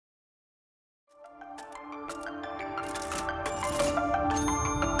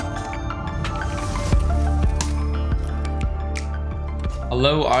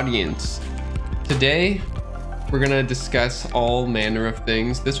Hello, audience. Today, we're going to discuss all manner of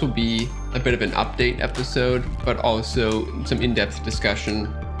things. This will be a bit of an update episode, but also some in-depth discussion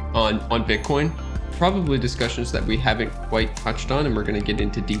on Bitcoin. Probably discussions that we haven't quite touched on, and we're going to get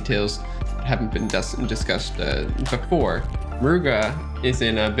into details that haven't been discussed before. Muruga is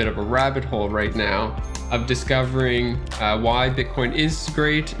in a bit of a rabbit hole right now of discovering why Bitcoin is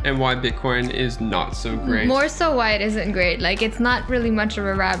great and why Bitcoin is not so great. More so why it isn't great. Like, it's not really much of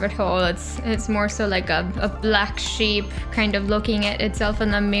a rabbit hole. It's more so like a black sheep kind of looking at itself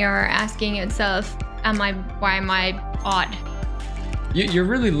in the mirror, asking itself, why am I odd? You're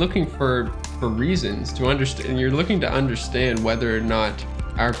really looking for reasons to understand. You're looking to understand whether or not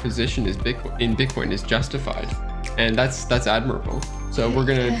our position in Bitcoin is justified. And that's admirable. So we're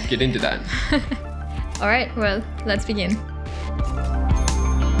gonna get into that. All right, well, let's begin.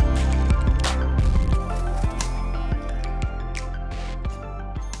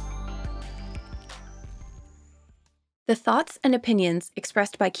 The thoughts and opinions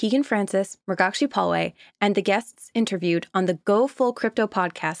expressed by Keegan Francis, Mrugakshi Palway, and the guests interviewed on the Go Full Crypto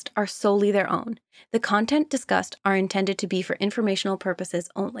podcast are solely their own. The content discussed are intended to be for informational purposes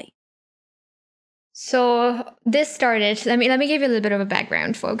only. So this started, let me give you a little bit of a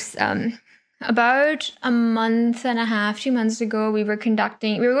background, folks. About a month and a half, 2 months ago, we were going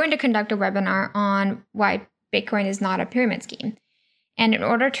to conduct a webinar on why Bitcoin is not a pyramid scheme. And in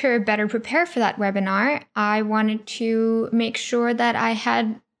order to better prepare for that webinar, I wanted to make sure that I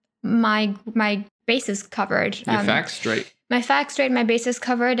had my bases covered. Your facts straight. My facts straight, my bases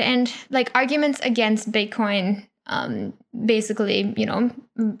covered, and like arguments against Bitcoin, basically,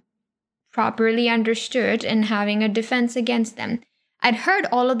 properly understood and having a defense against them. I'd heard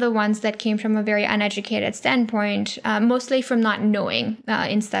all of the ones that came from a very uneducated standpoint, mostly from not knowing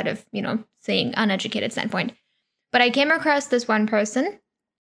instead of, saying uneducated standpoint. But I came across this one person.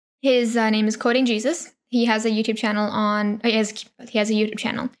 His name is Coding Jesus. He has a YouTube channel he has a YouTube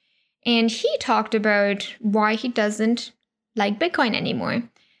channel. And he talked about why he doesn't like Bitcoin anymore.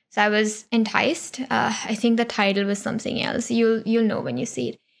 So I was enticed. I think the title was something else. You'll know when you see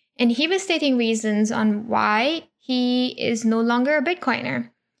it. And he was stating reasons on why he is no longer a Bitcoiner.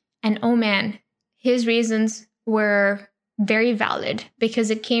 And oh man, his reasons were very valid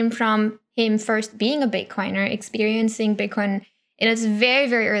because it came from him first being a Bitcoiner, experiencing Bitcoin in its very,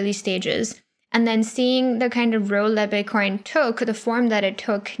 very early stages, and then seeing the kind of role that Bitcoin took, the form that it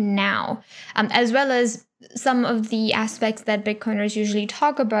took now, as well as some of the aspects that Bitcoiners usually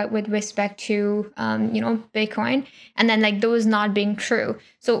talk about with respect to, Bitcoin, and then like those not being true.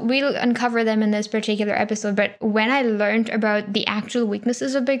 So we'll uncover them in this particular episode. But when I learned about the actual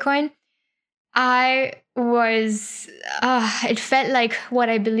weaknesses of Bitcoin, it felt like what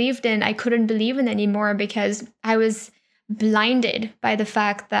I believed in, I couldn't believe in anymore because I was blinded by the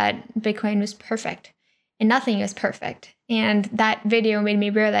fact that Bitcoin was perfect and nothing is perfect. And that video made me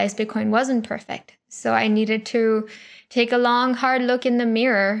realize Bitcoin wasn't perfect. So I needed to take a long, hard look in the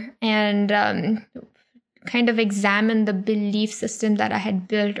mirror and kind of examine the belief system that I had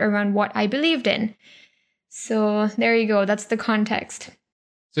built around what I believed in. So there you go. That's the context.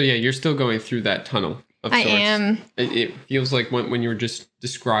 So yeah, you're still going through that tunnel of sorts. I am. It feels like when you were just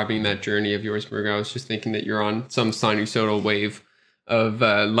describing that journey of yours, Muruga, I was just thinking that you're on some sinusoidal wave of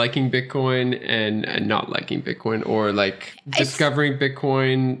liking Bitcoin and not liking Bitcoin, or like discovering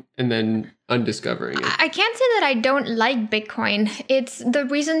Bitcoin and then undiscovering it. I can't say that I don't like Bitcoin. It's the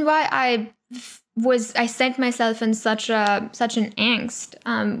reason why I sent myself in such an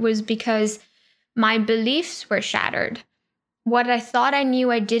angst was because my beliefs were shattered. What I thought I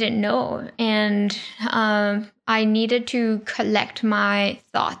knew, I didn't know. And I needed to collect my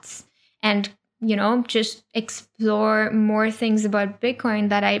thoughts and, just explore more things about Bitcoin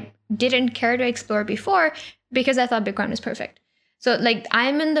that I didn't care to explore before because I thought Bitcoin was perfect. So like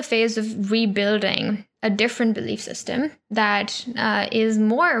I'm in the phase of rebuilding a different belief system that is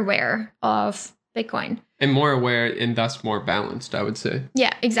more aware of Bitcoin. And more aware and thus more balanced, I would say.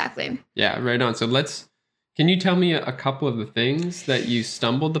 Yeah, exactly. Yeah, right on. So can you tell me a couple of the things that you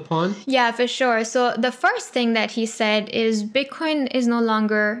stumbled upon? Yeah, for sure. So the first thing that he said is Bitcoin is no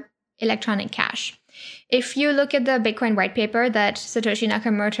longer electronic cash. If you look at the Bitcoin white paper that Satoshi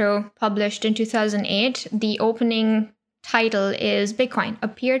Nakamoto published in 2008, the opening title is Bitcoin, a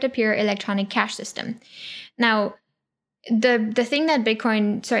peer-to-peer electronic cash system. Now, the thing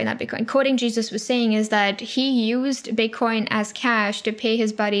that Coding Jesus was saying is that he used Bitcoin as cash to pay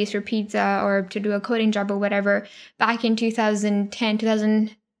his buddies for pizza or to do a coding job or whatever back in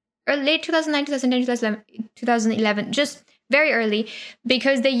 2010, or late 2009, 2010, 2011, just very early,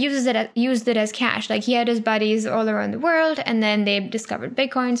 because they used it as cash. Like he had his buddies all around the world, and then they discovered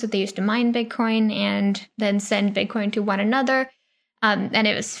Bitcoin, so they used to mine Bitcoin and then send Bitcoin to one another. And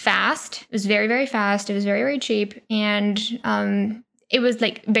it was fast. It was very, very fast. It was very, very cheap. And it was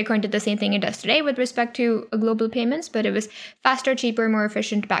like Bitcoin did the same thing it does today with respect to global payments, but it was faster, cheaper, more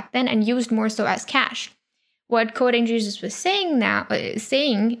efficient back then, and used more so as cash. What Coding Jesus was saying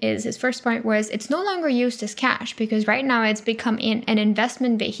is his first point was it's no longer used as cash, because right now it's become an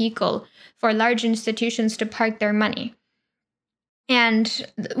investment vehicle for large institutions to park their money. And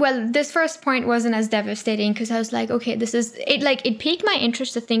well, this first point wasn't as devastating because I was like, okay, it piqued my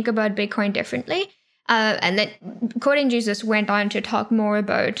interest to think about Bitcoin differently. And then Coding Jesus went on to talk more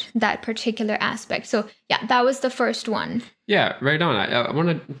about that particular aspect. So yeah, that was the first one. Yeah, right on. I want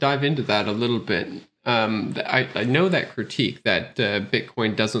to dive into that a little bit. I know that critique that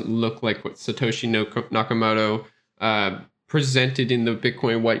Bitcoin doesn't look like what Satoshi Nakamoto presented in the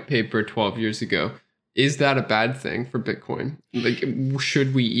Bitcoin white paper 12 years ago. Is that a bad thing for Bitcoin? Like,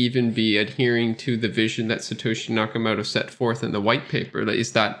 should we even be adhering to the vision that Satoshi Nakamoto set forth in the white paper?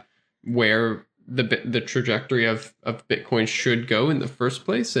 Is that where the trajectory of Bitcoin should go in the first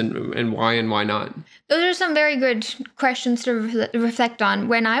place, and why and why not? Those are some very good questions to reflect on.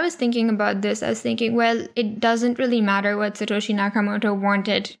 When I was thinking about this, I was thinking, well, it doesn't really matter what Satoshi Nakamoto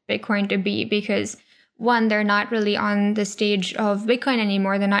wanted Bitcoin to be, because one, they're not really on the stage of Bitcoin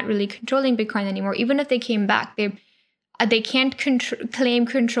anymore. They're not really controlling Bitcoin anymore. Even if they came back, they can't claim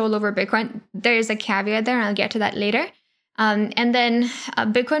control over Bitcoin. There is a caveat there, and I'll get to that later. And then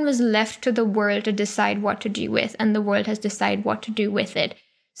Bitcoin was left to the world to decide what to do with, and the world has decided what to do with it.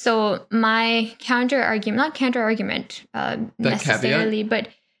 So my not necessarily, but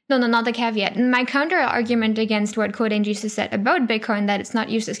no, not the caveat. My counter argument against what Coding Jesus said about Bitcoin, that it's not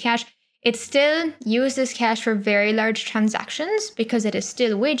used as cash, it's still used as cash for very large transactions, because it is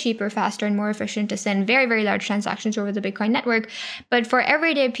still way cheaper, faster, and more efficient to send very, very large transactions over the Bitcoin network. But for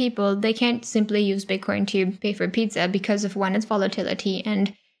everyday people, they can't simply use Bitcoin to pay for pizza because of, one, its volatility,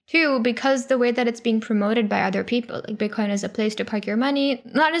 and two, because the way that it's being promoted by other people. Like Bitcoin is a place to park your money,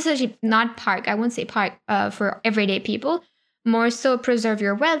 not necessarily I wouldn't say park for everyday people, more so preserve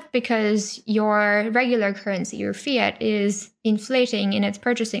your wealth, because your regular currency, your fiat, is inflating in its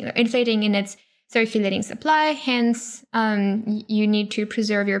circulating supply. Hence, you need to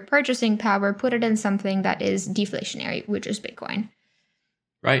preserve your purchasing power, put it in something that is deflationary, which is Bitcoin.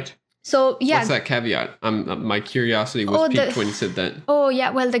 Right. So yeah. What's that caveat? My curiosity was piqued when you said that. Oh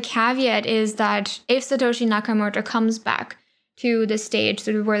yeah. Well, the caveat is that if Satoshi Nakamoto comes back to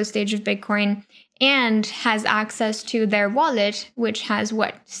the world stage of Bitcoin, and has access to their wallet, which has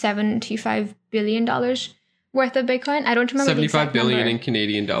 $75 billion worth of Bitcoin. I don't remember the exact $75 billion number. in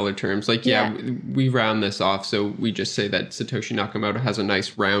Canadian dollar terms. Like, yeah, we round this off, so we just say that Satoshi Nakamoto has a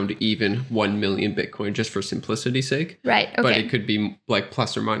nice round, even 1 million Bitcoin, just for simplicity's sake. Right. Okay. But it could be like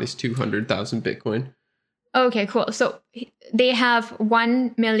plus or minus 200,000 Bitcoin. Okay, cool. So they have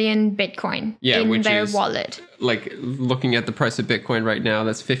 1 million Bitcoin in their wallet. Like, looking at the price of Bitcoin right now,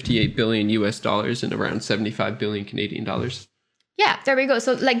 that's $58 billion US dollars and around 75 billion Canadian dollars. Yeah, there we go.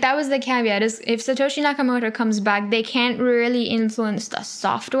 So like that was the caveat, is if Satoshi Nakamoto comes back, they can't really influence the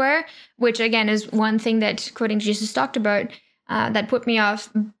software, which again is one thing that Coding Jesus talked about that put me off.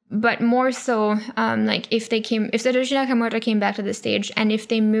 But more so, like if Satoshi Nakamoto came back to the stage, and if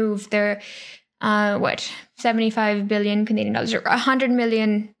they move their 75 billion Canadian dollars or 100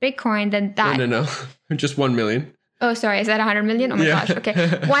 million Bitcoin, then that no just 1 million. Oh, sorry, is that 100 million? Oh my gosh. Okay.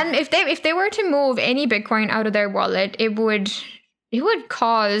 If they were to move any Bitcoin out of their wallet, it would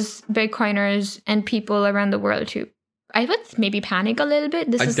cause Bitcoiners and people around the world to, I would maybe panic a little bit.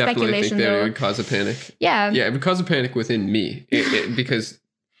 This is speculation, though. I definitely think that though. it would cause a panic. Yeah. Yeah, it would cause a panic within me because,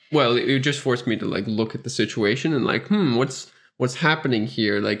 well, it would just force me to like look at the situation and like, what's happening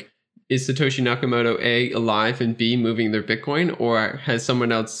here? Like, is Satoshi Nakamoto A, alive, and B, moving their Bitcoin, or has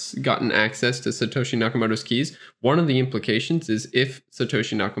someone else gotten access to Satoshi Nakamoto's keys? One of the implications is if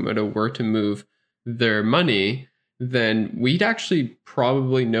Satoshi Nakamoto were to move their money, then we'd actually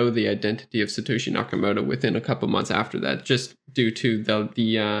probably know the identity of Satoshi Nakamoto within a couple months after that, just due to the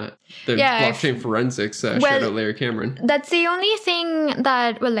blockchain forensics shared out Larry Cameron. That's the only thing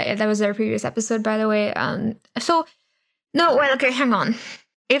that, well, that was our previous episode, by the way. Hang on.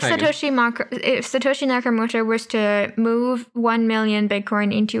 If Satoshi Nakamoto was to move 1 million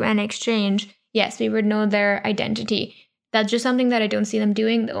Bitcoin into an exchange, yes, we would know their identity. That's just something that I don't see them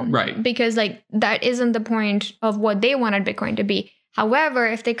doing, though. Right. Because like that isn't the point of what they wanted Bitcoin to be. However,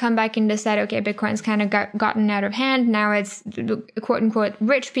 if they come back and decide, okay, Bitcoin's kind of gotten out of hand, now it's quote unquote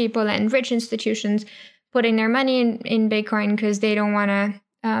rich people and rich institutions putting their money in Bitcoin because they don't want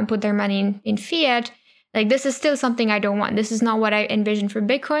to put their money in fiat. Like, this is still something I don't want. This is not what I envisioned for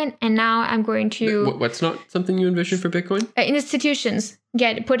Bitcoin. And now I'm going to... What's not something you envision for Bitcoin? Institutions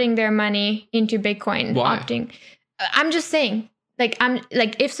putting their money into Bitcoin. Why? Opting. I'm just saying, if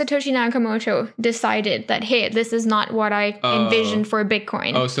Satoshi Nakamoto decided that, hey, this is not what I envisioned for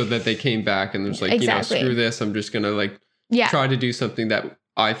Bitcoin. Oh, so that they came back and there's like, Exactly. screw this. I'm just going to try to do something that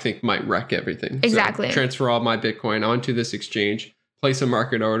I think might wreck everything. Exactly. So transfer all my Bitcoin onto this exchange, place a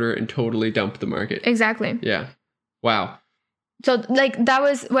market order, and totally dump the market. Exactly. Yeah. Wow. So that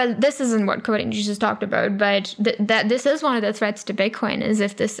was, this isn't what Coding Jesus talked about, but that this is one of the threats to Bitcoin, is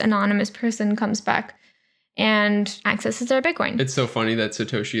if this anonymous person comes back and accesses their Bitcoin. It's so funny that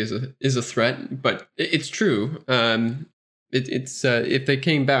Satoshi is a threat, but it's true. It's if they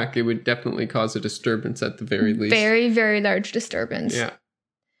came back, it would definitely cause a disturbance at the very least. Very, very large disturbance. Yeah.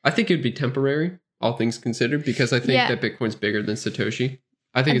 I think it would be temporary, all things considered, because I think that Bitcoin's bigger than Satoshi.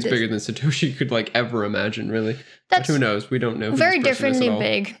 I think it's bigger than Satoshi could ever imagine, really. But who knows? We don't know. Very differently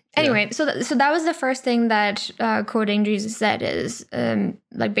big. Anyway, so that was the first thing that Coding Jesus said is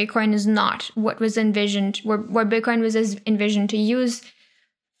Bitcoin is not what was envisioned, what Bitcoin was envisioned to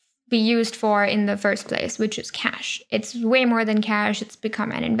be used for in the first place, which is cash. It's way more than cash. It's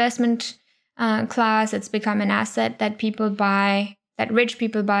become an investment class. It's become an asset that people buy, that rich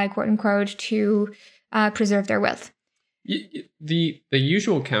people buy, quote unquote, to preserve their wealth. The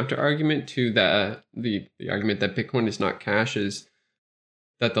usual counter argument to the argument that Bitcoin is not cash is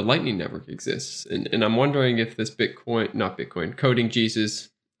that the Lightning Network exists, and I'm wondering if this Coding Jesus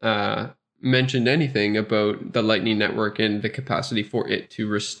mentioned anything about the Lightning Network and the capacity for it to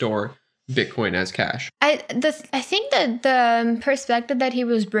restore Bitcoin as cash. I think that the perspective that he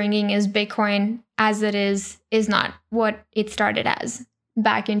was bringing is Bitcoin as it is not what it started as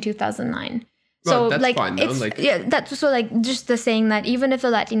back in 2009. Well, that's fine though. That's so just the saying that even if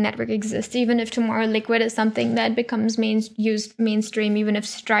the Lightning Network exists, even if tomorrow Liquid is something that becomes used mainstream, even if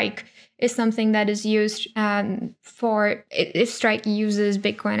Strike is something that is used if Strike uses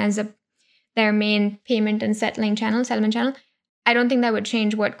Bitcoin as their main payment and settlement channel, I don't think that would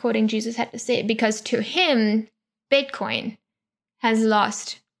change what Coding Jesus had to say, because to him, Bitcoin has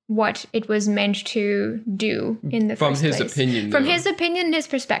lost what it was meant to do in the first place. From his opinion, his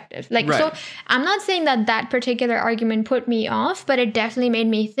perspective. Right. So I'm not saying that particular argument put me off, but it definitely made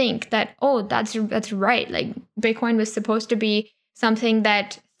me think that, that's right. Bitcoin was supposed to be something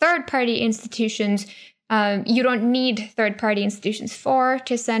that third-party institutions, you don't need third-party institutions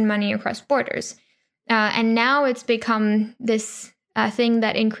to send money across borders. And now it's become this thing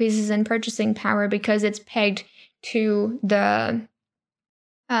that increases in purchasing power because it's pegged to the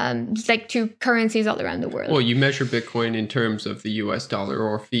to currencies all around the world. Well, you measure Bitcoin in terms of the US dollar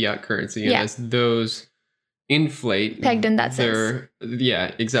or fiat currency, and as those inflate, pegged in that sense.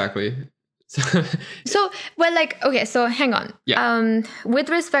 Yeah, exactly. So hang on. Yeah. With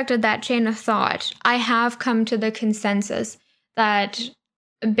respect to that chain of thought, I have come to the consensus that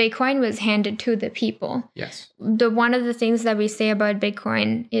Bitcoin was handed to the people. Yes. One of the things that we say about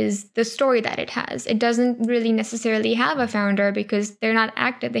Bitcoin is the story that it has. It doesn't really necessarily have a founder because they're not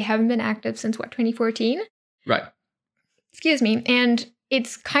active. They haven't been active since 2014? Right. Excuse me. And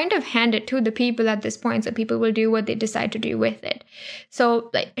it's kind of handed to the people at this point, so people will do what they decide to do with it.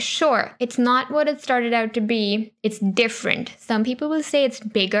 So, sure, it's not what it started out to be. It's different. Some people will say it's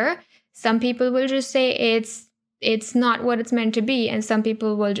bigger. Some people will just say it's not what it's meant to be, and some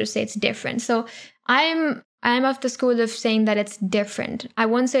people will just say it's different. So I'm of the school of saying that it's different. I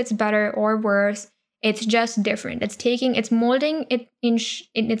won't say it's better or worse. It's just different. It's molding it in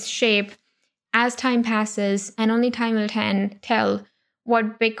its shape as time passes, and only time will tell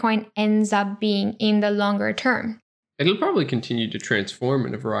what Bitcoin ends up being in the longer term. It'll probably continue to transform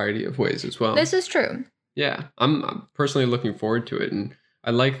in a variety of ways as well. This is true. Yeah, I'm personally looking forward to it, and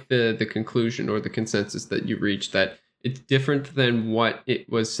I like the conclusion or the consensus that you reached, that it's different than what it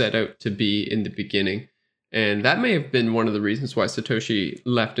was set out to be in the beginning. And that may have been one of the reasons why Satoshi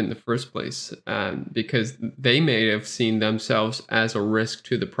left in the first place, because they may have seen themselves as a risk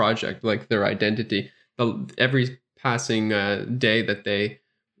to the project, like their identity. Every passing day that they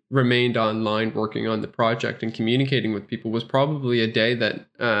remained online working on the project and communicating with people was probably a day that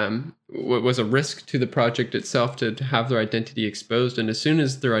was a risk to the project itself to have their identity exposed. And as soon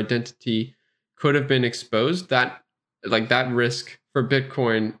as their identity could have been exposed, that risk for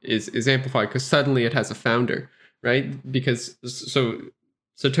Bitcoin is amplified because suddenly it has a founder, right? Because so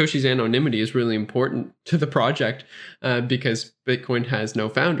Satoshi's anonymity is really important to the project because Bitcoin has no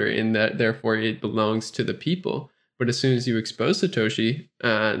founder, in that therefore it belongs to the people. But as soon as you expose Satoshi,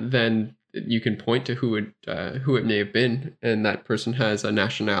 then you can point to who it may have been, and that person has a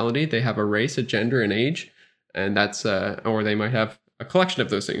nationality, they have a race, a gender, an age, and that's or they might have a collection of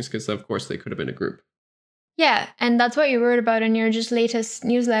those things, because of course they could have been a group. Yeah, and that's what you wrote about in your just latest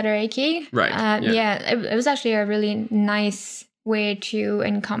newsletter, Aki. Right. It was actually a really nice way to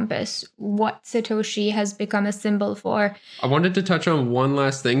encompass what Satoshi has become a symbol for. I wanted to touch on one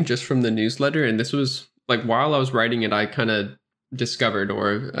last thing just from the newsletter, and this was like while I was writing it, I kind of discovered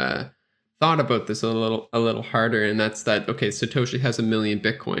or thought about this a little harder, and that's that, okay, Satoshi has 1 million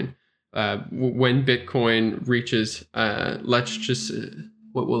Bitcoin. When Bitcoin reaches, let's just,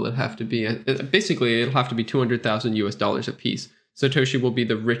 what will it have to be? Basically, it'll have to be $200,000 a piece. Satoshi will be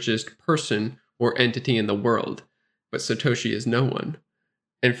the richest person or entity in the world, but Satoshi is no one.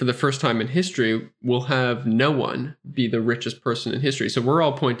 And for the first time in history, we'll have no one be the richest person in history. So we're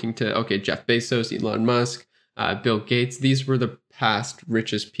all pointing to, okay, Jeff Bezos, Elon Musk, Bill Gates. These were the past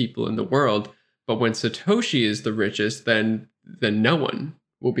richest people in the world. But when Satoshi is the richest, then no one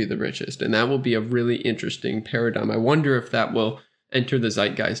will be the richest. And that will be a really interesting paradigm. I wonder if that will enter the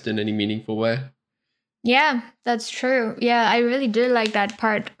zeitgeist in any meaningful way. Yeah, that's true. Yeah, I really did like that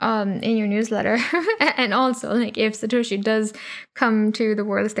part in your newsletter. And also, like, if Satoshi does come to the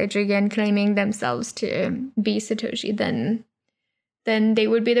world stage again claiming themselves to be Satoshi, then they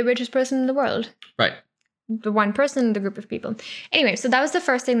would be the richest person in the world. Right. The one person, the group of people. Anyway, so that was the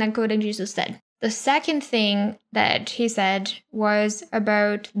first thing that Coding Jesus said. The second thing that he said was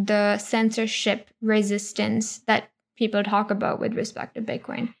about the censorship resistance that people talk about with respect to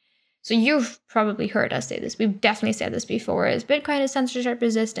Bitcoin. So you've probably heard us say this. We've definitely said this before, is Bitcoin is censorship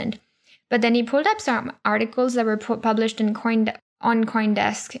resistant. But then he pulled up some articles that were published on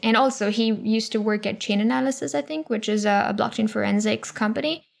CoinDesk. And also he used to work at Chainalysis, I think, which is a blockchain forensics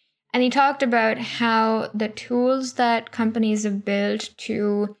company. And he talked about how the tools that companies have built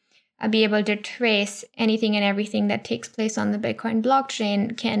to be able to trace anything and everything that takes place on the Bitcoin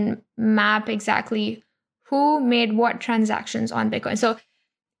blockchain can map exactly who made what transactions on Bitcoin. So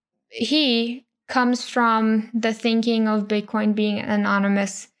he comes from the thinking of Bitcoin being an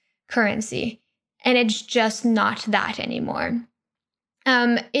anonymous currency, and it's just not that anymore.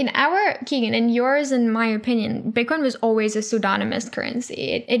 Keegan, in yours and my opinion, Bitcoin was always a pseudonymous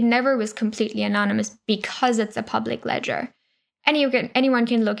currency. It never was completely anonymous because it's a public ledger. Anyone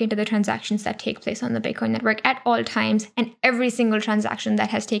can look into the transactions that take place on the Bitcoin network at all times, and every single transaction that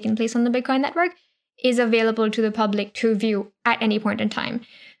has taken place on the Bitcoin network is available to the public to view at any point in time.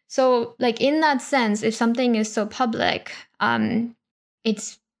 So, like, in that sense, if something is so public,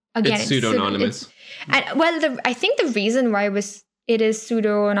 it's pseudo-anonymous. I think the reason why it is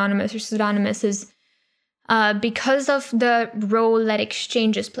pseudo-anonymous or pseudonymous is because of the role that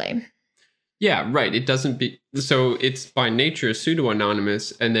exchanges play. Yeah, right. So it's by nature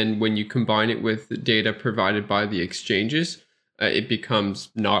pseudo-anonymous, and then when you combine it with the data provided by the exchanges, it becomes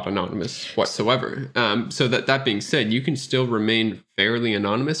not anonymous whatsoever. So that being said, you can still remain fairly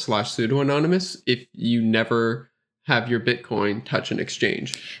anonymous / pseudo-anonymous if you never have your Bitcoin touch an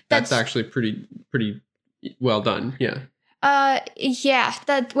exchange. That's actually pretty well done. Yeah.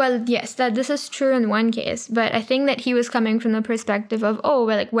 This is true in one case, but I think that he was coming from the perspective of,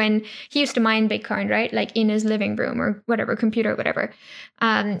 when he used to mine Bitcoin, right? Like in his living room or whatever, computer, whatever.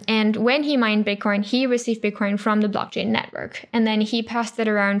 And when he mined Bitcoin, he received Bitcoin from the blockchain network. And then he passed it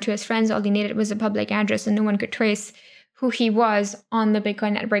around to his friends. All he needed was a public address, and no one could trace who he was on the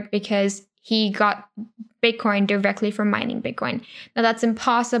Bitcoin network because he got Bitcoin directly from mining Bitcoin. Now, that's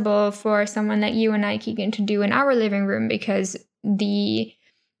impossible for someone like you and I, Keegan, to do in our living room because we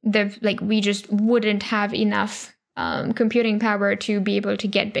just wouldn't have enough computing power to be able to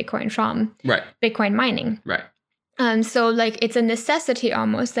get Bitcoin from Bitcoin mining. Right. So it's a necessity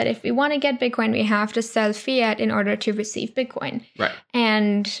almost that if we want to get Bitcoin, we have to sell fiat in order to receive Bitcoin. Right.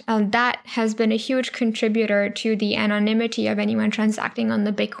 And that has been a huge contributor to the anonymity of anyone transacting on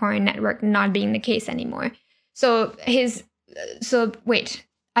the Bitcoin network not being the case anymore. I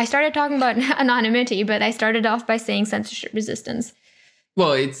started talking about anonymity, but I started off by saying censorship resistance.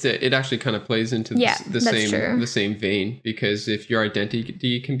 Well, it actually kind of plays into the same vein, because if your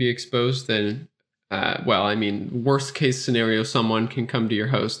identity can be exposed, then worst case scenario, someone can come to your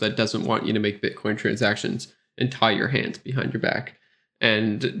house that doesn't want you to make Bitcoin transactions and tie your hands behind your back.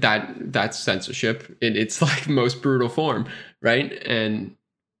 And that's censorship in its most brutal form, right?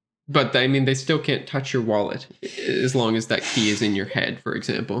 But they still can't touch your wallet as long as that key is in your head, for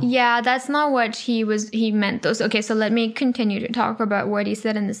example. Yeah, that's not what he meant though. Okay, so let me continue to talk about what he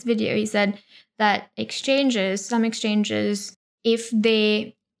said in this video. He said that some exchanges, if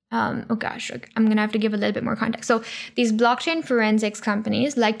they I'm going to have to give a little bit more context. So these blockchain forensics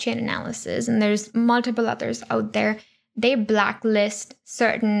companies like Chainalysis, and there's multiple others out there, they blacklist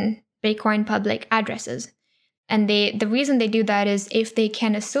certain Bitcoin public addresses. And the reason they do that is if they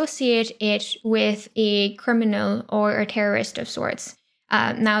can associate it with a criminal or a terrorist of sorts.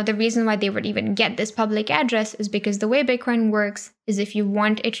 Now, the reason why they would even get this public address is because the way Bitcoin works is if you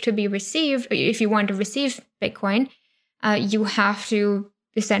want it to be received, if you want to receive Bitcoin, you have to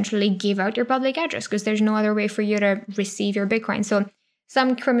essentially give out your public address because there's no other way for you to receive your Bitcoin. So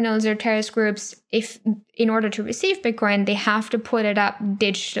some criminals or terrorist groups, if in order to receive Bitcoin, they have to put it up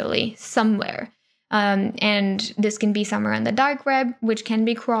digitally somewhere. And this can be somewhere on the dark web, which can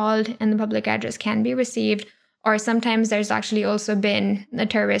be crawled and the public address can be received. Or sometimes there's actually also been the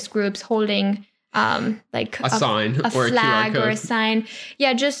terrorist groups holding like a sign a or flag a QR code. or a sign.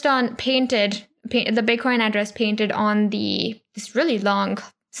 Yeah, just on the Bitcoin address painted on this really long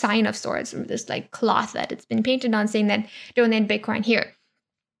sign of sorts, this like cloth that it's been painted on saying that donate Bitcoin here.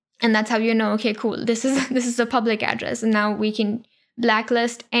 And that's how you know, okay, cool, this is a public address. And now we can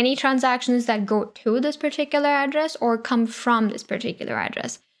blacklist any transactions that go to this particular address or come from this particular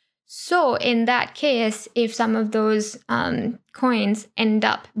address. So in that case, if some of those coins end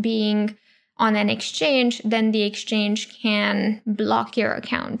up being on an exchange, then the exchange can block your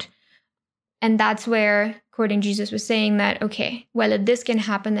account. And that's where Quoting Jesus was saying that, okay, well, if this can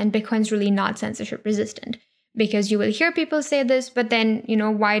happen, then Bitcoin's really not censorship resistant. Because you will hear people say this, but then,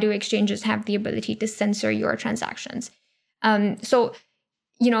 why do exchanges have the ability to censor your transactions? So,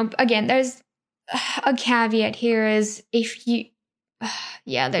 again, there's a caveat here is if you,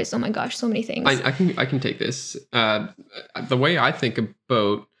 there's, oh my gosh, so many things. I can take this. The way I think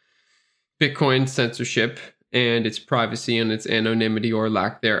about Bitcoin censorship and its privacy and its anonymity or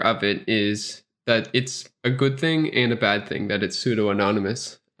lack thereof it is that it's a good thing and a bad thing that it's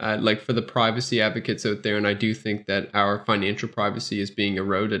pseudo-anonymous. Like for the privacy advocates out there, and I do think that our financial privacy is being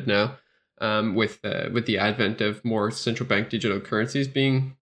eroded now with the advent of more central bank digital currencies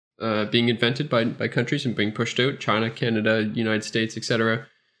being invented by countries and being pushed out, China, Canada, United States, etc.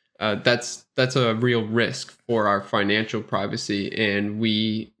 That's a real risk for our financial privacy, and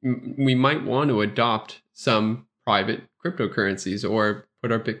we might want to adopt some private cryptocurrencies or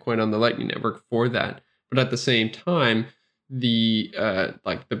put our Bitcoin on the Lightning Network for that. But at the same time, the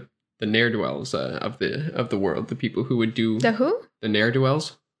ne'er-do-wells of the world, the people who would do the who? The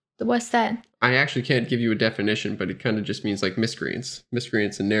ne'er-do-wells. What's that? I actually can't give you a definition, but it kind of just means like miscreants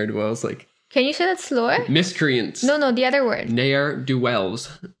and ne'er-do-wells. Like, can you say that slower? Miscreants. No, the other word.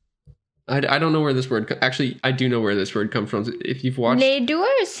 Ne'er-do-wells. I don't know where this word. Actually, I do know where this word comes from. If you've watched.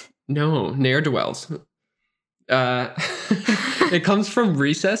 Ne'er-doers? No, ne'er-do-wells. It comes from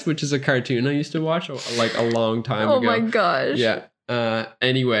Recess, which is a cartoon I used to watch like a long time ago. Oh my gosh. Yeah.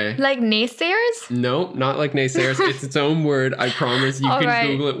 Anyway. Like naysayers? No, not like naysayers. It's its own word. I promise. You can right.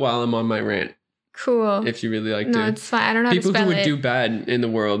 Google it while I'm on my rant. Cool. If you really like to. No, it's fine. I don't know People how to spell who would it. do bad in the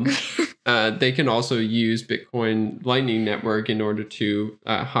world, they can also use Bitcoin Lightning Network in order to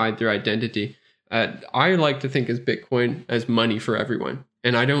hide their identity. I like to think of Bitcoin as money for everyone.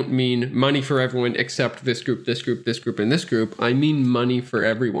 And I don't mean money for everyone except this group, this group, this group, and this group. I mean money for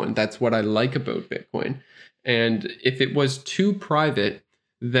everyone. That's what I like about Bitcoin. And if it was too private,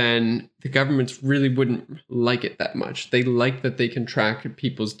 then the governments really wouldn't like it that much. They like that they can track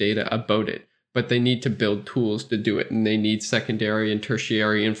people's data about it, but they need to build tools to do it. And they need secondary and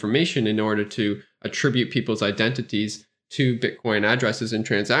tertiary information in order to attribute people's identities to Bitcoin addresses and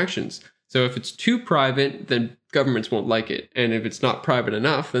transactions. So if it's too private, then governments won't like it. And if it's not private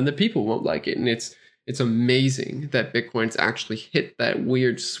enough, then the people won't like it. And it's amazing that Bitcoin's actually hit that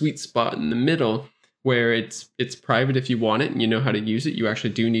weird sweet spot in the middle where it's private if you want it and you know how to use it. You actually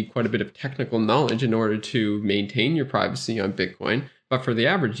do need quite a bit of technical knowledge in order to maintain your privacy on Bitcoin. But for the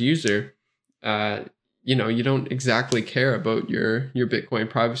average user, you don't exactly care about your Bitcoin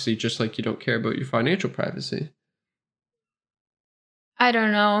privacy, just like you don't care about your financial privacy. I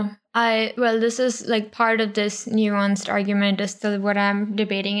don't know. This is like part of this nuanced argument is still what I'm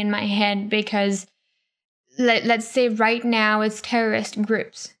debating in my head, because let's say right now it's terrorist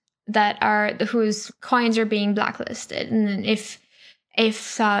groups whose coins are being blacklisted. And then if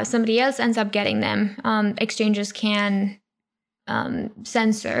somebody else ends up getting them, exchanges can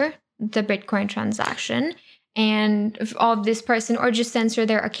censor the Bitcoin transaction and of this person, or just censor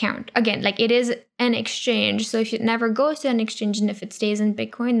their account. Again, like it is an exchange. So if it never goes to an exchange and if it stays in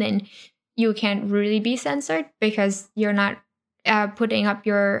Bitcoin, then you can't really be censored because you're not putting up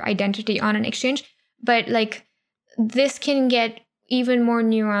your identity on an exchange. But like this can get even more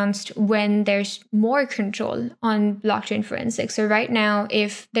nuanced when there's more control on blockchain forensics. So right now,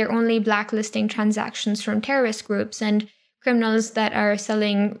 if they're only blacklisting transactions from terrorist groups and criminals that are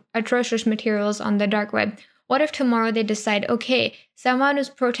selling atrocious materials on the dark web, what if tomorrow they decide, okay, someone who's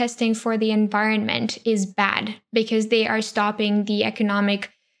protesting for the environment is bad because they are stopping the economic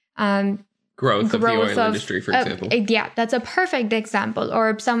growth of the oil industry, for example. Yeah, that's a perfect example.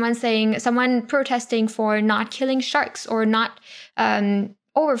 Or someone protesting for not killing sharks or not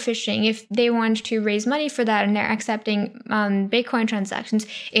overfishing, if they want to raise money for that and they're accepting Bitcoin transactions,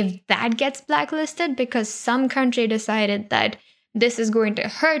 if that gets blacklisted because some country decided that this is going to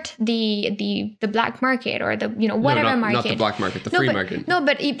hurt the black market or the whatever market. Not the black market, the free market. No,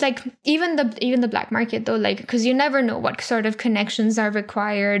 but even the black market though, because you never know what sort of connections are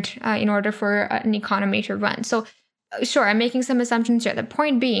required in order for an economy to run. So sure, I'm making some assumptions here. The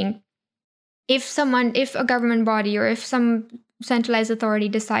point being, if a government body or if some centralized authority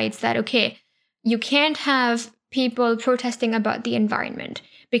decides that, okay, you can't have people protesting about the environment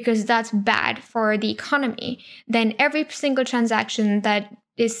because that's bad for the economy, then every single transaction that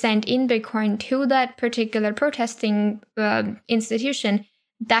is sent in Bitcoin to that particular protesting institution,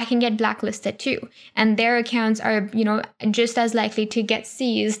 that can get blacklisted too. And their accounts are, just as likely to get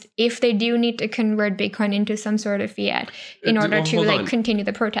seized if they do need to convert Bitcoin into some sort of fiat in order to continue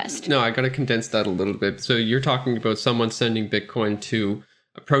the protest. No, I got to condense that a little bit. So you're talking about someone sending Bitcoin to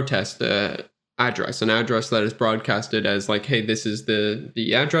a protest address, an address that is broadcasted as like, hey, this is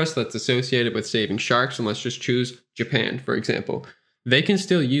the address that's associated with saving sharks, and let's just choose Japan, for example. They can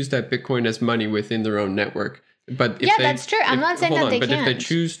still use that Bitcoin as money within their own network. But that's true. I'm not saying that they can't. But if they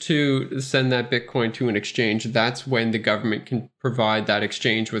choose to send that Bitcoin to an exchange, that's when the government can provide that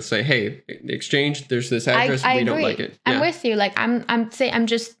exchange with, say, hey, the exchange, there's this address, we don't like it. I'm with you. I'm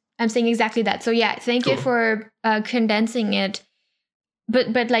saying exactly that. So yeah, thank you for condensing it.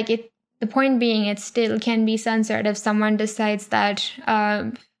 But the point being, it still can be censored if someone decides that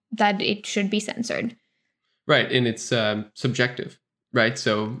that it should be censored. Right, and it's subjective, right?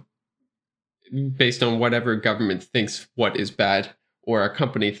 So based on whatever government thinks what is bad or a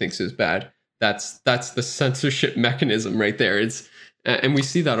company thinks is bad, that's the censorship mechanism right there. It's and we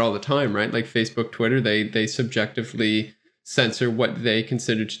see that all the time, right? Like Facebook, Twitter, they subjectively censor what they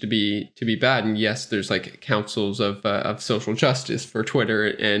consider to be bad. And yes, there's like councils of social justice for Twitter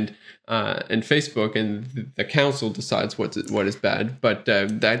and Facebook, and the council decides what is bad. But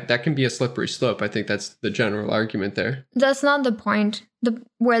that can be a slippery slope. I think that's the general argument there. That's not the point.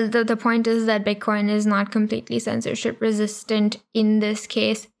 The point is that Bitcoin is not completely censorship resistant in this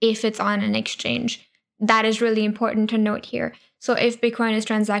case if it's on an exchange. That is really important to note here. So if Bitcoin is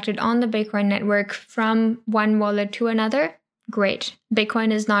transacted on the Bitcoin network from one wallet to another, great.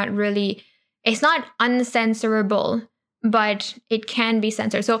 Bitcoin is not it's not uncensorable, but it can be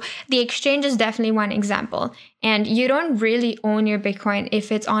censored. So the exchange is definitely one example. And you don't really own your Bitcoin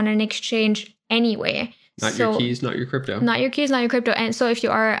if it's on an exchange anyway. Not your keys, not your crypto. Not your keys, not your crypto. And so if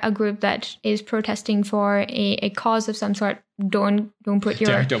you are a group that is protesting for a cause of some sort, don't put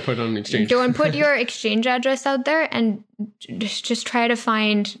your don't put it on an exchange. Don't put your exchange address out there, and just try to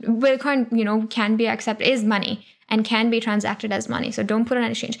find Bitcoin, can be accepted, is money and can be transacted as money. So don't put it on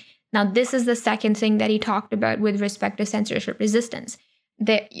an exchange. Now, this is the second thing that he talked about with respect to censorship resistance.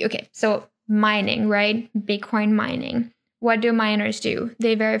 So mining, right? Bitcoin mining. What do miners do?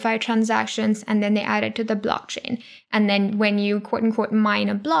 They verify transactions and then they add it to the blockchain. And then when you quote unquote mine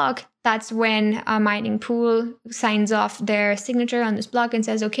a block, that's when a mining pool signs off their signature on this block and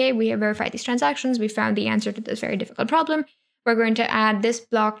says, okay, we have verified these transactions. We found the answer to this very difficult problem. We're going to add this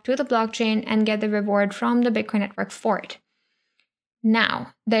block to the blockchain and get the reward from the Bitcoin network for it.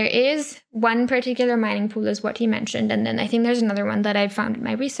 Now, there is one particular mining pool is what he mentioned. And then I think there's another one that I found in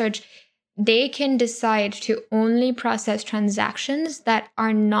my research. They can decide to only process transactions that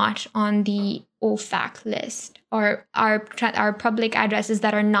are not on the OFAC list or are public addresses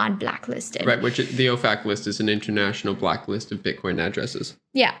that are not blacklisted. Right, which the OFAC list is an international blacklist of Bitcoin addresses.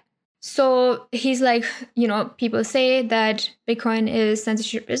 Yeah. So he's like, people say that Bitcoin is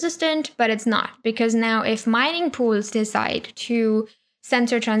censorship resistant, but it's not, because now if mining pools decide to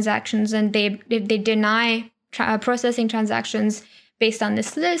censor transactions and if they deny processing transactions based on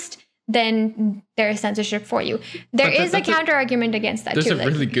this list, then there is censorship for you. There is a counter argument against that. There's a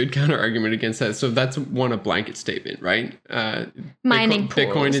really good counter argument against that. So that's a blanket statement, right? Mining pools,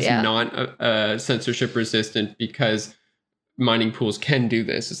 Bitcoin is not censorship resistant because mining pools can do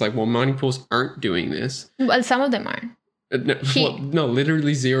this. It's like, well, mining pools aren't doing this. Well, some of them aren't. No,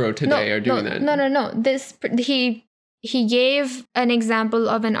 literally zero today are doing that. No. He gave an example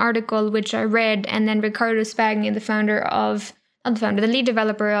of an article which I read, and then Ricardo Spagni, the founder of the lead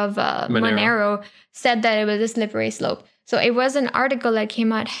developer of Monero said that it was a slippery slope. So it was an article that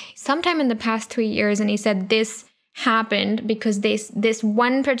came out sometime in the past 3 years, and he said this happened because this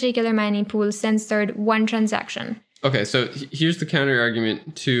one particular mining pool censored one transaction. Okay, so here's the counter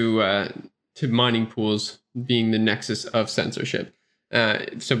argument to mining pools being the nexus of censorship.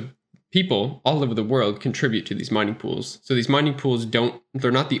 So people all over the world contribute to these mining pools. So these mining pools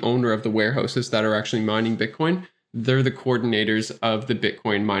they're not the owner of the warehouses that are actually mining Bitcoin. They're the coordinators of the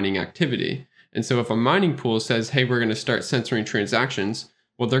Bitcoin mining activity. And so if a mining pool says, hey, we're going to start censoring transactions,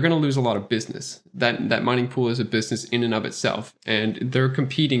 well, they're going to lose a lot of business. That mining pool is a business in and of itself. And they're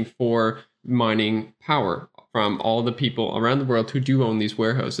competing for mining power from all the people around the world who do own these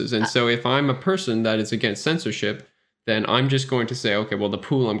warehouses. And so if I'm a person that is against censorship, then I'm just going to say, okay, well, the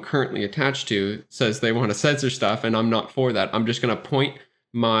pool I'm currently attached to says they want to censor stuff, and I'm not for that. I'm just going to point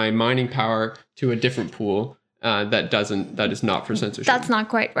my mining power to a different pool that is not for censorship. That's not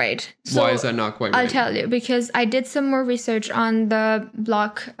quite right. So why is that not quite right? I'll tell you, because I did some more research on the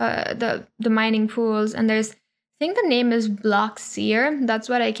the mining pools, and I think the name is Blockseer. That's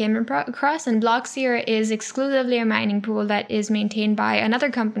what I came across. And Blockseer is exclusively a mining pool that is maintained by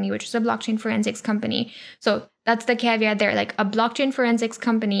another company, which is a blockchain forensics company. So that's the caveat there. Like, a blockchain forensics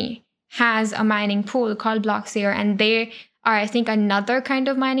company has a mining pool called Blockseer, and they are, I think, another kind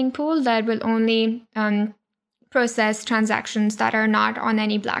of mining pool that will only process transactions that are not on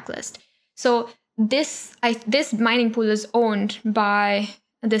any blacklist. So this mining pool is owned by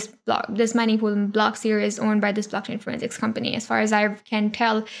this mining pool. Blockseer is owned by this blockchain forensics company, as far as I can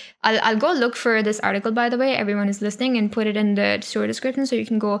tell. I'll go look for this article, by the way, everyone is listening, and put it in the show description so you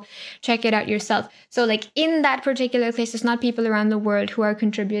can go check it out yourself. So, like, in that particular case, there's not people around the world who are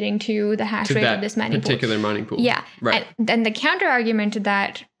contributing to the hash rate of this mining pool. Particular mining pool. Yeah, right. And then the counter argument to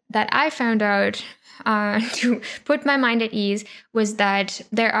that I found out to put my mind at ease was that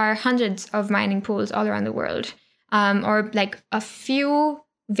there are hundreds of mining pools all around the world, or like a few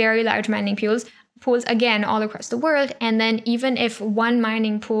very large mining pools again all across the world. And then even if one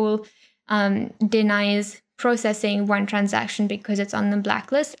mining pool denies processing one transaction because it's on the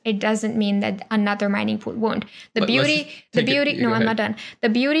blacklist, it doesn't mean that another mining pool won't. I'm not done. The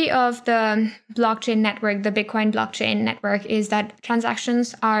beauty of the blockchain network, the Bitcoin blockchain network, is that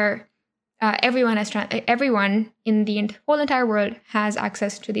transactions are everyone in the whole entire world has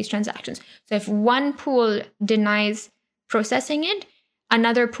access to these transactions. So if one pool denies processing it,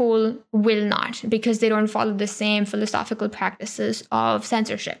 another pool will not, because they don't follow the same philosophical practices of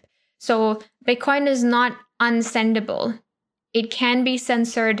censorship. So Bitcoin is not unsendable. It can be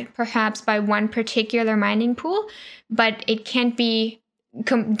censored perhaps by one particular mining pool, but it can't be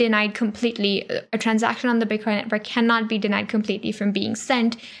denied completely. A transaction on the Bitcoin network cannot be denied completely from being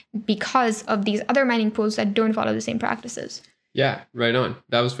sent because of these other mining pools that don't follow the same practices. Yeah, right on.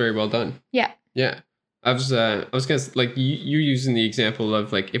 That was very well done. Yeah. I was gonna, like, you using the example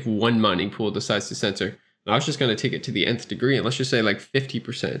of, like, if one mining pool decides to censor. I was just gonna take it to the nth degree, and let's just say like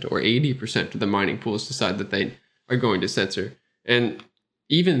 50% or 80% of the mining pools decide that they are going to censor. And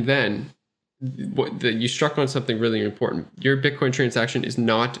even then, you struck on something really important. Your Bitcoin transaction is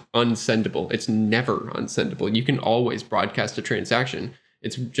not unsendable. It's never unsendable. You can always broadcast a transaction.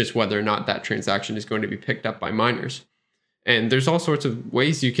 It's just whether or not that transaction is going to be picked up by miners. And there's all sorts of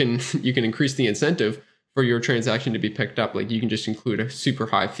ways you can increase the incentive for your transaction to be picked up. Like, you can just include a super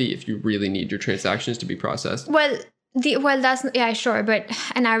high fee if you really need your transactions to be processed. That's, yeah, sure, but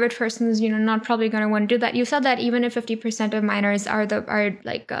an average person is, not probably going to want to do that. You said that even if 50% of miners are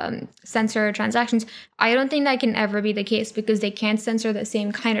censor transactions, I don't think that can ever be the case, because they can't censor the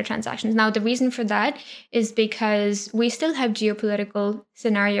same kind of transactions. Now, the reason for that is because we still have geopolitical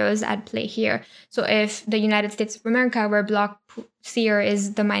scenarios at play here. So if the United States of America, where Blockseer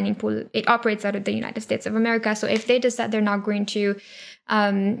is the mining pool, it operates out of the United States of America. So if they decide they're not going to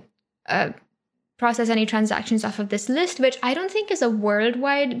process any transactions off of this list, which I don't think is a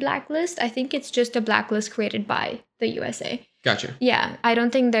worldwide blacklist. I think it's just a blacklist created by the USA. Gotcha. Yeah, I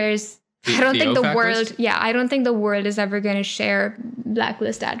don't think the world is ever going to share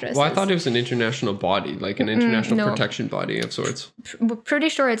blacklist addresses. Well, I thought it was an international body, like an international protection body of sorts. Pretty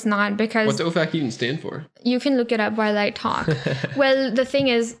sure it's not, because... What's OFAC even stand for? You can look it up while I talk. Well, the thing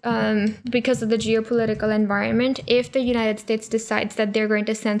is, because of the geopolitical environment, if the United States decides that they're going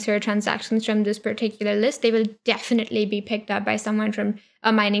to censor transactions from this particular list, they will definitely be picked up by someone from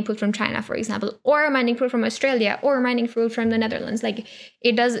a mining pool from China, for example, or a mining pool from Australia, or a mining pool from the Netherlands. Like,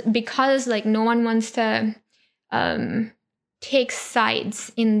 it does, because, like, no one wants to take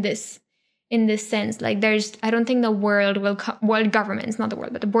sides in this sense. Like, I don't think the world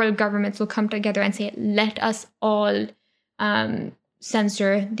governments will come together and say, let us all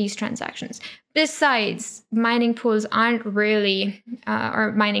censor these transactions. Besides, mining pools aren't really,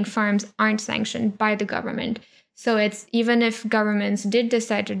 or mining farms aren't sanctioned by the government. So it's, even if governments did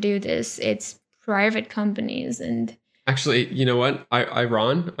decide to do this, it's private companies. And actually, you know what?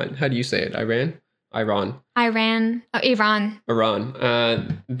 Iran, how do you say it? Iran.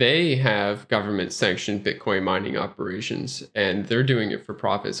 They have government sanctioned Bitcoin mining operations, and they're doing it for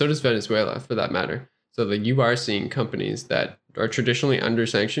profit. So does Venezuela, for that matter. So that you are seeing companies that are traditionally under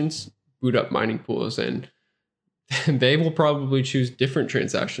sanctions boot up mining pools, and they will probably choose different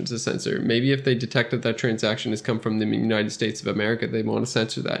transactions to censor. Maybe if they detect that transaction has come from the United States of America, they want to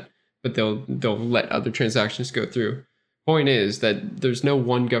censor that, but they'll let other transactions go through. Point is that there's no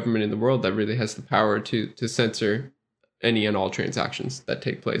one government in the world that really has the power to censor any and all transactions that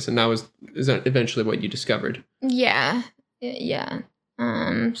take place, and that is eventually what you discovered. Yeah.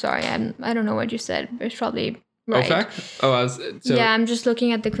 Sorry, I don't know what you said, but it's probably right. OFAC? I'm just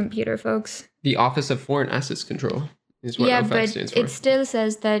looking at the computer, folks. The Office of Foreign Assets Control is what OFAC stands for. It still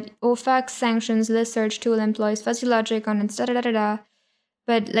says that OFAC sanctions this search tool employs fuzzy logic on its da-da-da-da-da.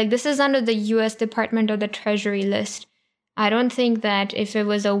 But like, this is under the U.S. Department of the Treasury list. I don't think that if it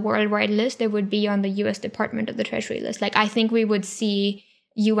was a worldwide list, it would be on the U.S. Department of the Treasury list. Like, I think we would see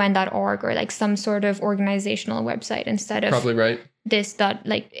UN.org or like some sort of organizational website instead of probably right.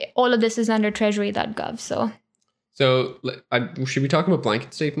 All of this is under treasury.gov. So should we talk about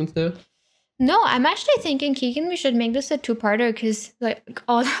blanket statements now? No, I'm actually thinking, Keegan, we should make this a two-parter, because like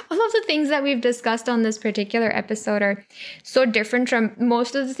all of the things that we've discussed on this particular episode are so different from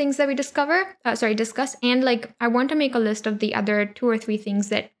most of the things that we discuss. And like, I want to make a list of the other 2 or 3 things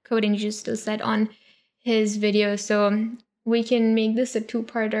that Coding just still said on his video. So we can make this a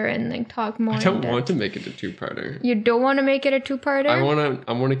 2-parter and like talk more. I don't want to make it a 2-parter. You don't want to make it a 2-parter?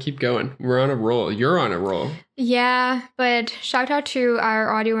 I want to keep going. We're on a roll. You're on a roll. Yeah, but shout out to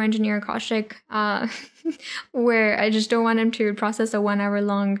our audio engineer Kaushik, where I just don't want him to process a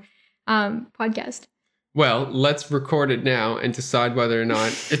 1-hour-long podcast. Well, let's record it now and decide whether or not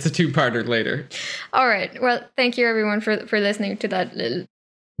it's a 2-parter later. All right. Well, thank you everyone for listening to that little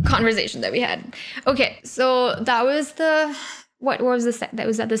conversation that we had. Okay, so that was what was that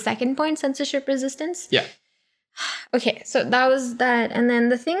was that the second point, censorship resistance? Yeah. Okay, so that was that. And then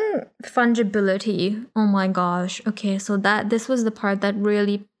the thing, fungibility. Oh my gosh. Okay, so this was the part that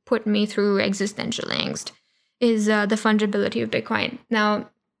really put me through existential angst, is the fungibility of Bitcoin. Now,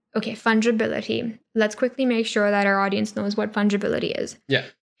 okay, fungibility. Let's quickly make sure that our audience knows what fungibility is. Yeah.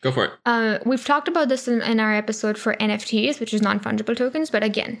 Go for it. We've talked about this in our episode for NFTs, which is non-fungible tokens. But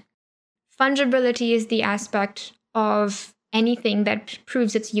again, fungibility is the aspect of anything that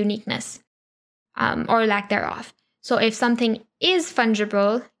proves its uniqueness or lack thereof. So if something is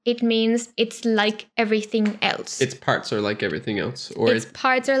fungible, it means it's like everything else. Its parts are like everything else.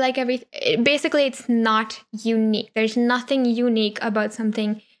 Parts are like everything. Basically, it's not unique. There's nothing unique about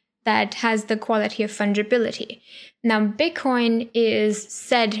something that has the quality of fungibility. Now, Bitcoin is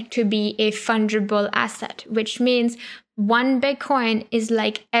said to be a fungible asset, which means one Bitcoin is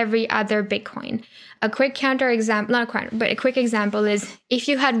like every other Bitcoin. A quick example is if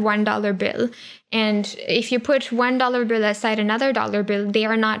you had $1 bill, and if you put $1 bill aside another dollar bill, they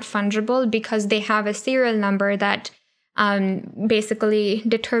are not fungible because they have a serial number that basically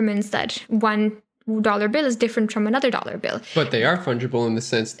determines that $1 bill is different from another dollar bill. But they are fungible in the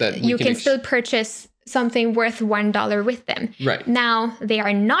sense that you can still purchase something worth $1 with them. Right. Now, they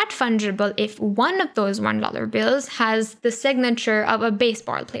are not fungible if one of those $1 bills has the signature of a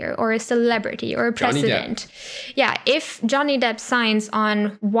baseball player or a celebrity or a president. Yeah, if Johnny Depp signs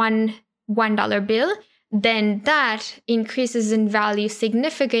on one $1 bill, then that increases in value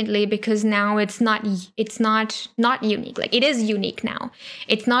significantly because now it's not unique. Like, it is unique now.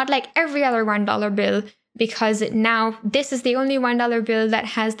 It's not like every other $1 bill, because now this is the only $1 bill that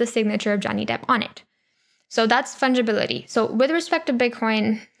has the signature of Johnny Depp on it. So that's fungibility. So with respect to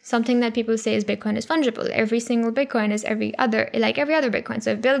Bitcoin, something that people say is Bitcoin is fungible. Every single Bitcoin is like every other Bitcoin.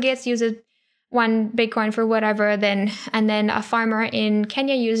 So if Bill Gates uses one Bitcoin for whatever, and then a farmer in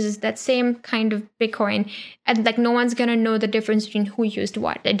Kenya uses that same kind of Bitcoin, and like no one's gonna know the difference between who used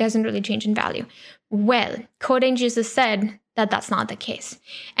what. It doesn't really change in value. Well, Coding Jesus said that that's not the case.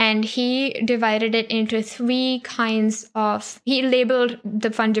 And he divided it into 3 kinds of, he labeled the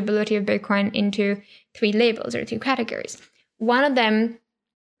fungibility of Bitcoin into 3 labels or 3 categories. One of them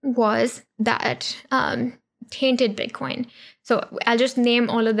was that tainted Bitcoin. So I'll just name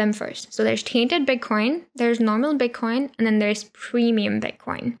all of them first. So there's tainted Bitcoin, there's normal Bitcoin, and then there's premium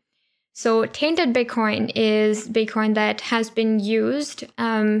Bitcoin. So tainted Bitcoin is Bitcoin that has been used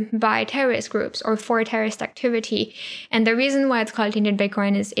by terrorist groups or for terrorist activity. And the reason why it's called tainted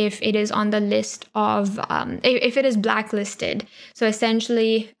Bitcoin is if it is on the list of, if it is blacklisted. So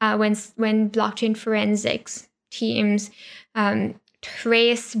essentially, when blockchain forensics teams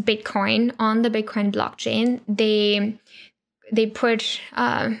trace Bitcoin on the Bitcoin blockchain, they put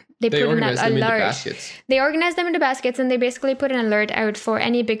organize an them into alert. baskets. They organize them into baskets, and they basically put an alert out for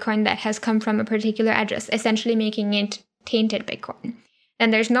any Bitcoin that has come from a particular address, essentially making it tainted Bitcoin.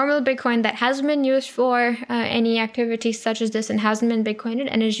 Then there's normal Bitcoin that hasn't been used for any activity such as this and hasn't been Bitcoined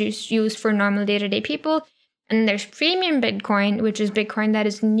and is used for normal day-to-day people. And there's premium Bitcoin, which is Bitcoin that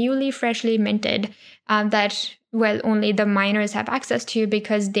is newly, freshly minted, that only the miners have access to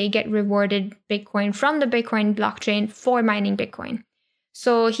because they get rewarded Bitcoin from the Bitcoin blockchain for mining Bitcoin.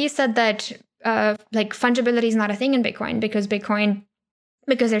 So he said that fungibility is not a thing in Bitcoin because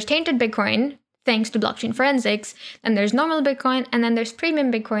there's tainted Bitcoin thanks to blockchain forensics, and there's normal Bitcoin, and then there's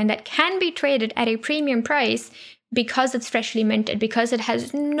premium Bitcoin that can be traded at a premium price because it's freshly minted, because it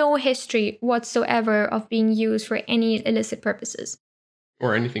has no history whatsoever of being used for any illicit purposes.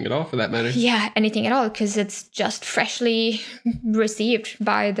 Or anything at all, for that matter. Yeah, anything at all, because it's just freshly received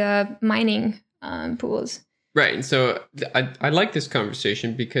by the mining pools. Right. And so I like this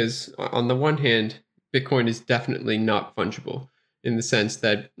conversation because on the one hand, Bitcoin is definitely not fungible in the sense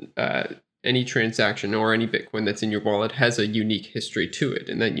that any transaction or any Bitcoin that's in your wallet has a unique history to it.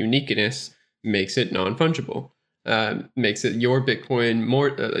 And that uniqueness makes it non-fungible, makes it your Bitcoin more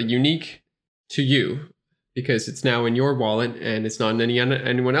unique to you because it's now in your wallet and it's not in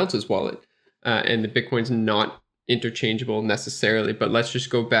anyone else's wallet. And the Bitcoin's not interchangeable necessarily, but let's just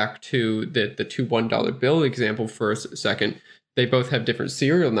go back to the two $1 bill example for a second. They both have different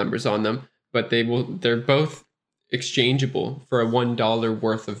serial numbers on them, but they're both exchangeable for a $1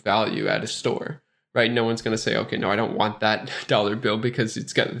 worth of value at a store, right? No one's going to say, okay, no, I don't want that dollar bill because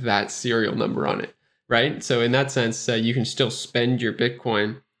it's got that serial number on it, right? So in that sense, you can still spend your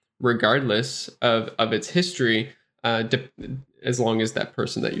Bitcoin regardless of its history, as long as that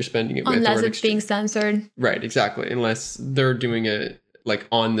person that you're spending it with, unless it's being censored. Right, exactly. Unless they're doing a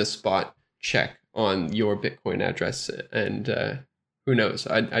on the spot check on your Bitcoin address, and who knows?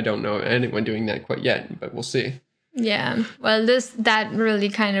 I don't know anyone doing that quite yet, but we'll see. Yeah, well, that really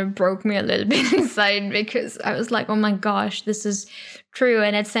kind of broke me a little bit inside because I was like, oh my gosh, this is true,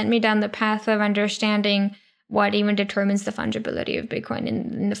 and it sent me down the path of understanding what even determines the fungibility of Bitcoin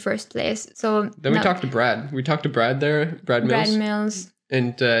in the first place. So then we talked to Brad. We talked to Brad there, Brad Mills.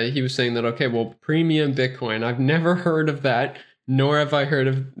 And he was saying that, okay, well, premium Bitcoin, I've never heard of that, nor have I heard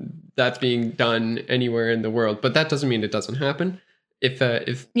of that being done anywhere in the world. But that doesn't mean it doesn't happen. If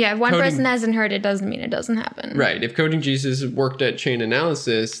one person hasn't heard it, doesn't mean it doesn't happen. Right. If Coding Jesus worked at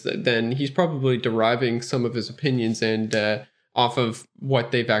Chainalysis, then he's probably deriving some of his opinions and off of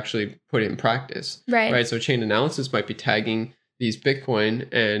what they've actually put in practice. Right. So Chainalysis might be tagging these Bitcoin.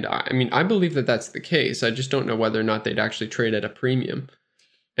 And I believe that that's the case. I just don't know whether or not they'd actually trade at a premium.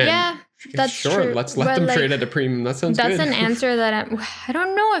 And yeah, that's sure, true. Let's let them trade at a premium. That sounds good. That's an answer that I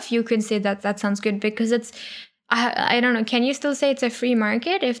don't know if you could say that sounds good because it's, I don't know. Can you still say it's a free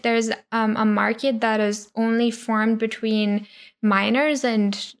market if there's a market that is only formed between miners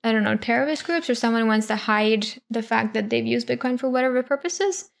and, I don't know, terrorist groups, or someone wants to hide the fact that they've used Bitcoin for whatever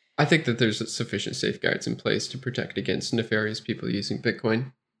purposes? I think that there's sufficient safeguards in place to protect against nefarious people using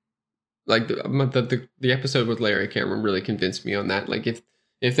Bitcoin. Like the episode with Larry Cameron really convinced me on that. Like if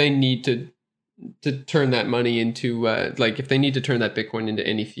they need to turn that money into if they need to turn that Bitcoin into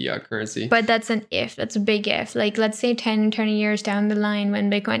any fiat currency. But that's a big if. Like, let's say 10, 20 years down the line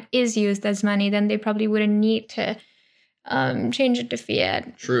when Bitcoin is used as money, then they probably wouldn't need to change it to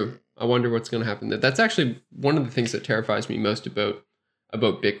fiat. True. I wonder what's going to happen there. That's actually one of the things that terrifies me most about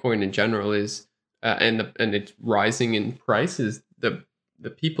Bitcoin in general is and it's rising in price is the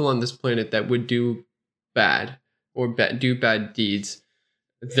people on this planet that would do bad or do bad deeds.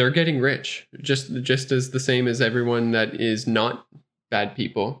 They're getting rich, just as the same as everyone that is not bad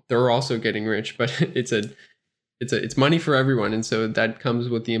people. They're also getting rich, but it's money for everyone, and so that comes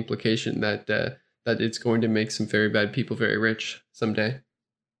with the implication that it's going to make some very bad people very rich someday.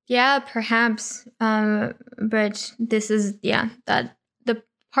 Yeah, perhaps. But this is that the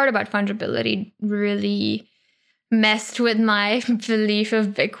part about fungibility really messed with my belief of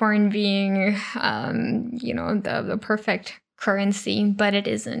Bitcoin being the perfect currency, but it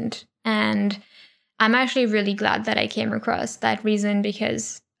isn't. And I'm actually really glad that I came across that reason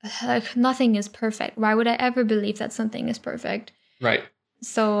because nothing is perfect. Why would I ever believe that something is perfect? Right.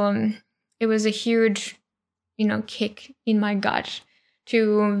 So it was a huge, kick in my gut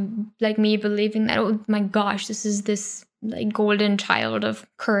to like me believing that, oh my gosh, this is this like golden child of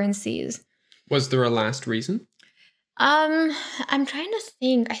currencies. Was there a last reason? I'm trying to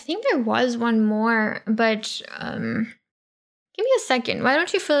think. I think there was one more, but give me a second. Why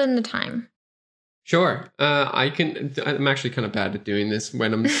don't you fill in the time? Sure. I'm actually kind of bad at doing this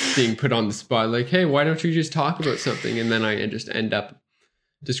when I'm being put on the spot. Like, hey, why don't you just talk about something? And then I just end up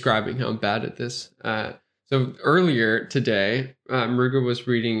describing how I'm bad at this. So earlier today, Muruga was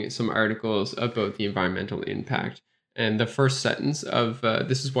reading some articles about the environmental impact. And the first sentence of,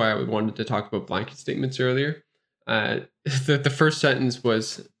 this is why I wanted to talk about blanket statements earlier. The first sentence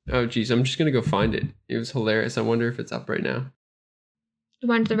was, oh geez, I'm just going to go find it. It was hilarious. I wonder if it's up right now. You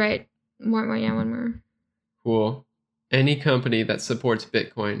want to write one more. Cool. Any company that supports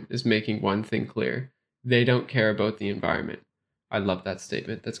Bitcoin is making one thing clear. They don't care about the environment. I love that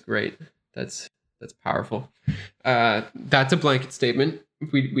statement. That's great. That's powerful. That's a blanket statement.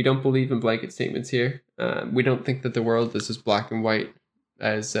 We don't believe in blanket statements here. We don't think that the world is as black and white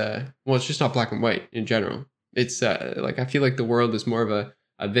as well, it's just not black and white in general. It's like I feel like the world is more of a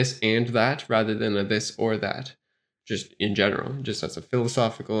this and that rather than a this or that, just in general, just as a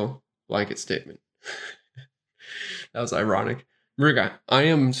philosophical blanket statement. That was ironic. Muruga, I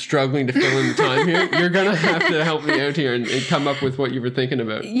am struggling to fill in the time here. You're gonna have to help me out here and come up with what you were thinking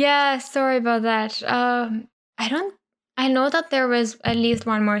about. Yeah, sorry about that. I know that there was at least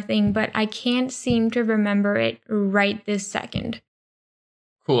one more thing, but I can't seem to remember it right this second.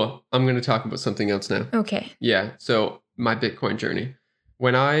 Cool. I'm going to talk about something else now. Okay. Yeah. So my Bitcoin journey.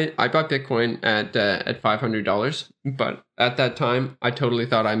 When I bought Bitcoin at $500, but at that time I totally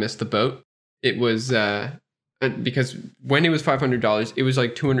thought I missed the boat. It was because when it was $500, it was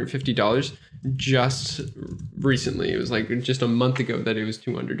like $250 just recently. It was like just a month ago that it was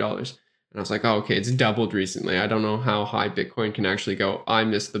 $200. And I was like, oh, okay, it's doubled recently. I don't know how high Bitcoin can actually go. I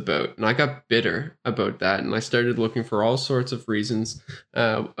missed the boat. And I got bitter about that. And I started looking for all sorts of reasons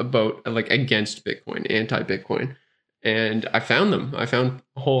about like against Bitcoin, anti-Bitcoin. And I found them. I found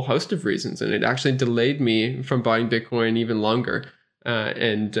a whole host of reasons. And it actually delayed me from buying Bitcoin even longer.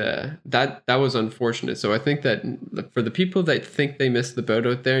 That was unfortunate. So I think that for the people that think they missed the boat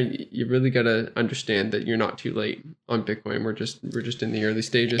out there, you really got to understand that you're not too late on Bitcoin. We're just in the early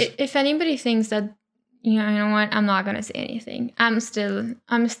stages. If anybody thinks that, you know what, I'm not gonna say anything. I'm still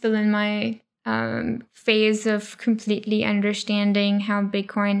in my phase of completely understanding how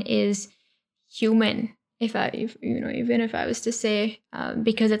Bitcoin is human. Even if I was to say,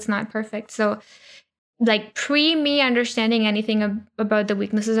 because it's not perfect. So. Like me understanding anything about the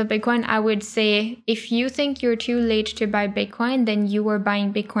weaknesses of Bitcoin, I would say if you think you're too late to buy Bitcoin, then you are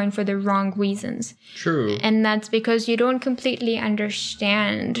buying Bitcoin for the wrong reasons. True. And that's because you don't completely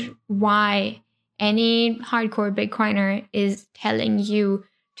understand why any hardcore Bitcoiner is telling you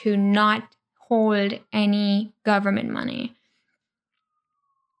to not hold any government money.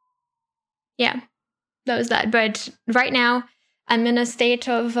 Yeah, that was that. But right now, I'm in a state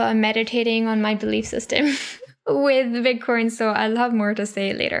of meditating on my belief system with Bitcoin, so I'll have more to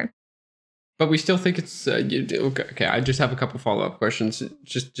say later. But we still think it's okay. I just have a couple follow-up questions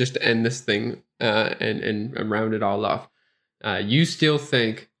just to end this thing and round it all off. You still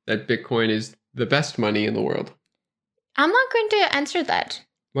think that Bitcoin is the best money in the world? I'm not going to answer that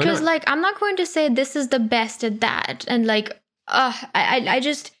because, I'm not going to say this is the best at that, and I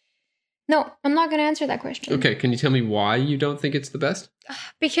just. No, I'm not going to answer that question. Okay, can you tell me why you don't think it's the best?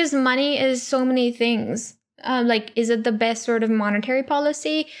 Because money is so many things. Is it the best sort of monetary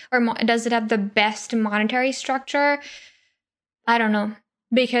policy? Or does it have the best monetary structure? I don't know.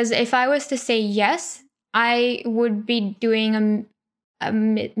 Because if I was to say yes, I would be doing a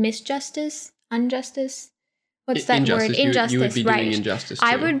injustice? What's that word? Injustice, you would be right. doing injustice too.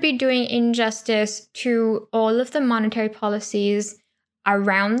 I would be doing injustice to all of the monetary policies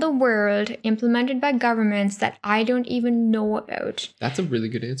around the world implemented by governments that I don't even know about. That's a really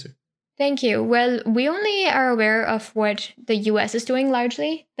good answer. Thank you. Well, we only are aware of what the US is doing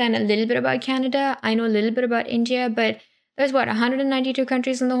largely, then a little bit about Canada. I know a little bit about India, but there's 192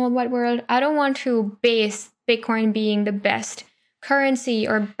 countries in the whole wide world. I don't want to base Bitcoin being the best currency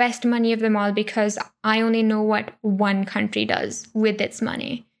or best money of them all because I only know what one country does with its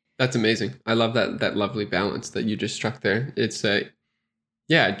money. That's amazing. I love that lovely balance that you just struck there. It's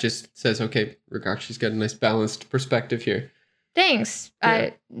it just says, okay, Rugakshi's got a nice balanced perspective here. Thanks.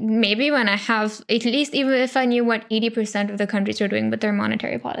 Yeah. Maybe when I have, at least even if I knew what 80% of the countries are doing with their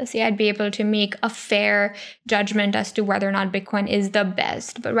monetary policy, I'd be able to make a fair judgment as to whether or not Bitcoin is the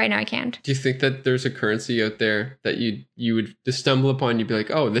best. But right now I can't. Do you think that there's a currency out there that you would just stumble upon, you'd be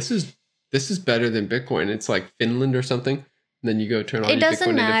like, oh, this is better than Bitcoin? It's like Finland or something. then you go turn on It your doesn't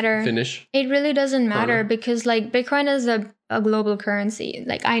Bitcoin matter. native finish. It really doesn't matter Corner. because like Bitcoin is a global currency.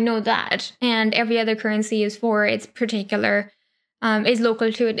 Like I know that. And every other currency is for its particular, is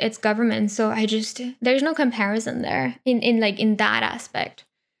local to its government. So there's no comparison there in that aspect.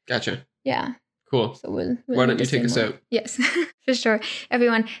 Gotcha. Yeah. Cool. So we'll Why don't need you to take us say more. out? Yes, for sure.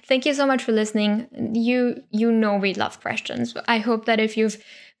 Everyone, thank you so much for listening. You know we love questions. I hope that if you've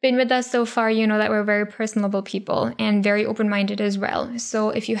been with us so far, you know that we're very personable people and very open-minded as well.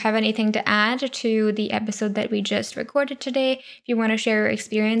 So if you have anything to add to the episode that we just recorded today, if you want to share your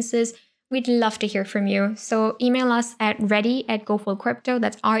experiences, we'd love to hear from you. So email us at ready@gofullcrypto.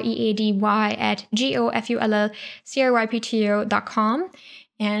 That's ready@gofullcrypto.com.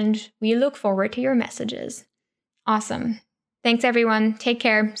 And we look forward to your messages. Awesome. Thanks, everyone. Take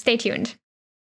care. Stay tuned.